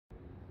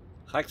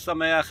Chag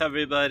Sameach,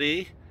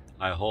 everybody.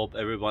 I hope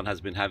everyone has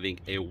been having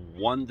a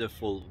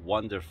wonderful,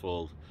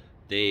 wonderful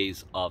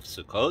days of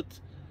Sukkot.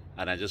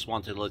 And I just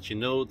wanted to let you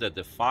know that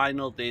the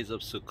final days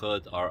of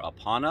Sukkot are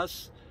upon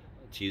us.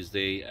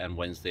 Tuesday and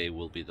Wednesday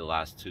will be the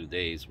last 2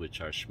 days, which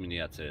are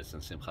Shmini Atzeres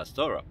and Simchat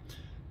Torah.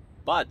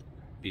 But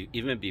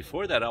even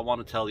before that, I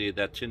want to tell you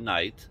that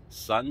tonight,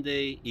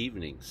 Sunday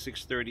evening,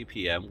 6:30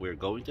 p.m., we're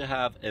going to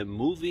have a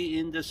movie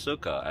in the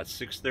Sukkah at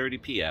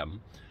 6:30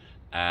 p.m.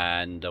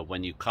 And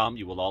when you come,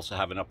 you will also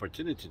have an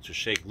opportunity to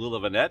shake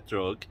lulav and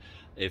etrog.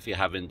 If you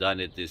haven't done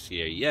it this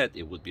year yet,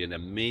 it would be an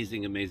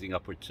amazing, amazing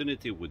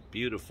opportunity with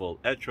beautiful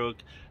etrog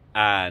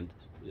and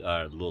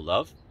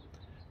lulav.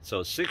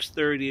 So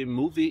 6:30,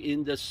 movie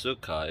in the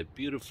Sukkah, a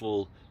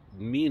beautiful,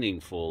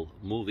 meaningful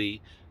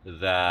movie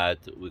that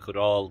we could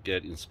all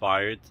get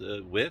inspired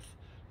with.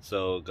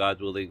 So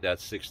God willing,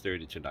 that's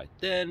 6:30 tonight.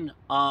 Then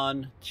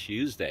on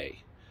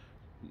Tuesday,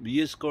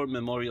 yizkor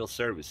memorial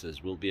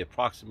services will be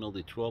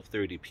approximately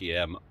 12:30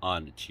 p.m.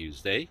 on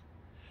Tuesday,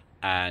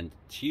 and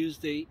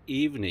Tuesday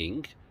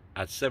evening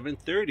at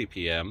 7:30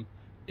 p.m.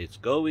 it's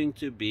going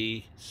to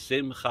be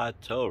simchat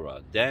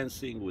Torah,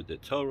 dancing with the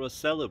Torah,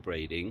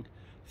 celebrating,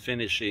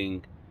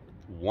 finishing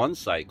one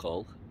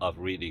cycle of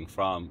reading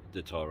from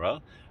the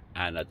Torah,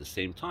 and at the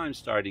same time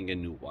starting a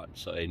new one.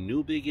 So a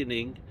new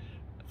beginning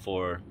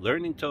for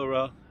learning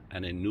Torah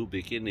and a new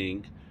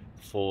beginning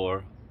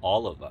for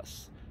all of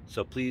us.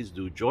 So please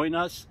do join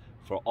us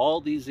for all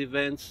these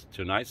events.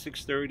 Tonight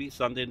 6:30,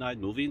 Sunday night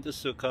movie into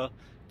Sukkah,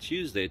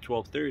 Tuesday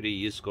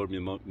 12:30 yizkor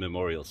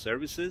memorial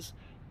services,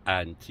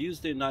 and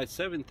Tuesday night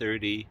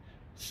 7:30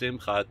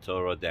 simchat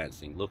Torah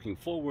dancing. Looking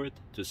forward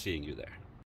to seeing you there.